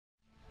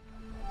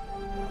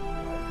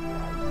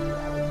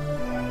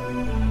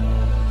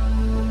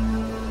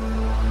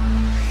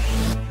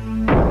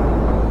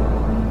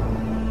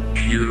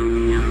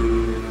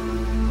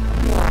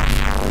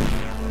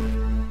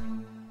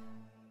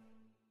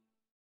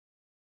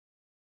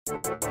Get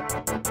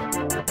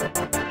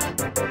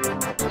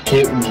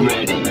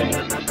ready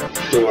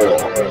for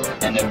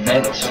an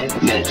event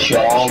that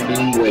y'all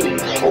been waiting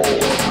for.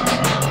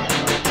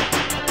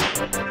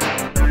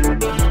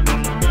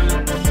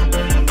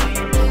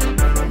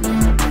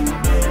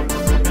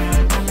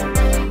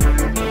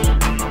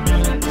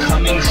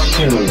 Coming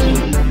soon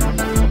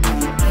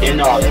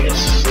in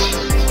August,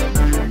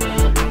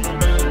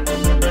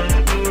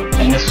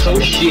 in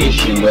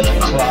association with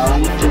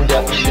Clown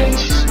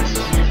Productions,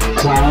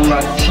 Clown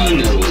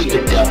Latinos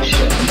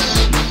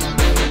Productions.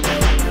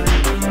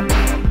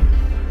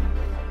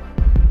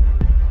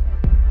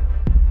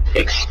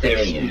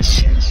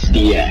 Experience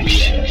the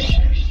action.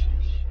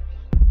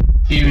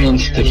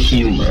 Experience the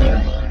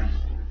humor.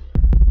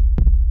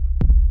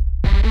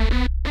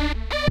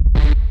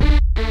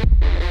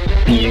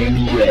 Be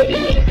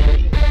ready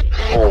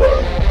for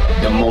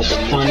the most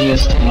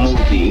funniest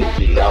movie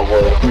that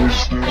will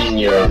burst in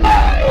your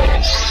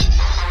eyes.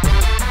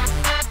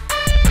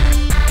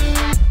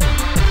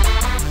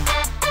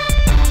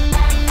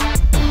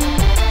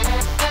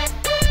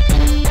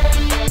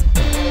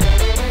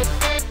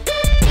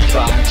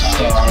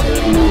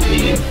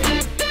 Movie.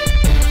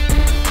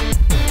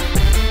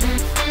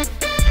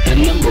 The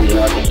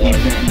 #1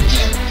 event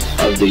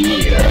of the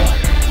year.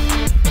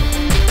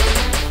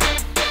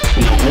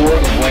 An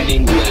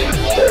award-winning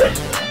laughter.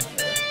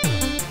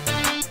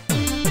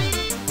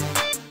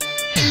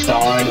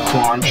 Starring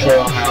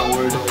Quantrell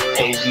Howard,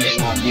 Jesus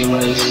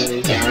Martinez,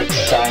 Eric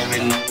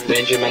Simon,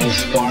 Benjamin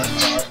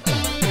Sparks,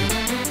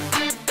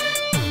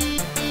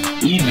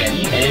 even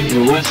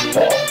Andrew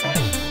Westfall.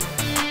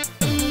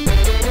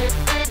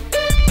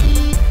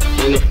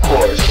 And of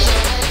course,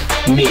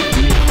 me,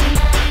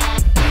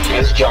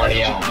 as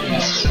Johnny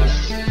Alves.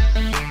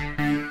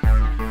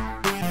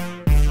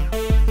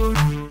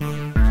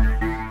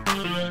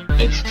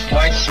 It's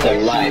twice the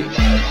life,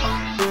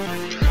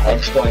 or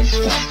twice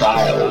the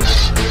styles.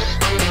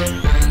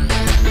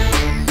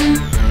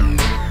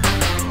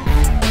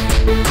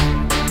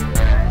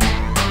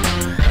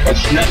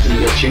 It's nothing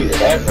that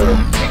you've ever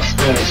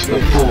experienced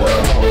before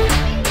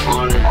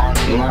online.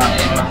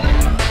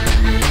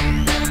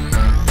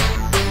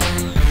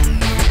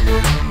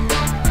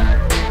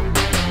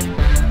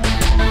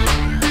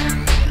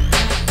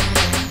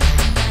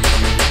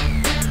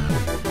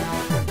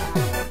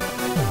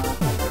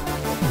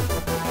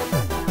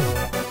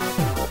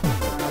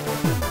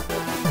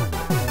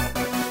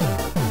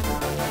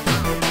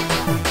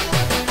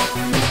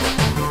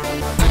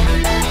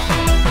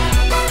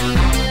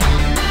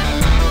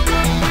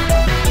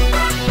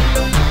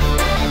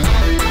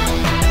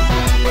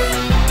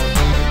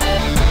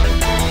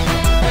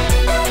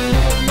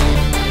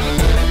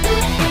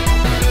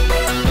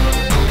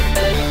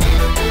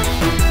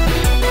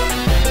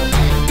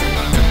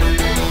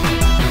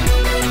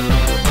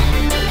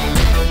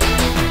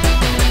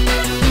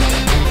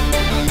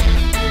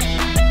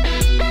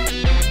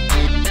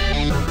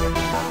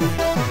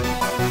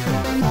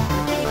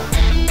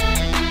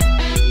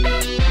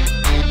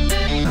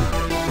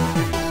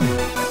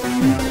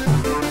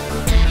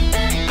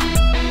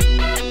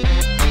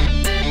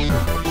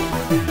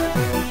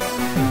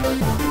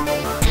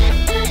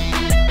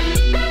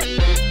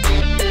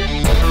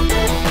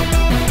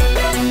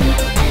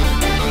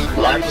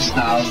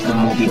 Lifestyles the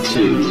Movie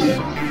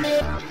 2,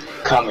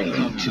 coming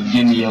to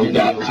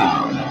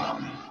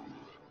Vimeo.com.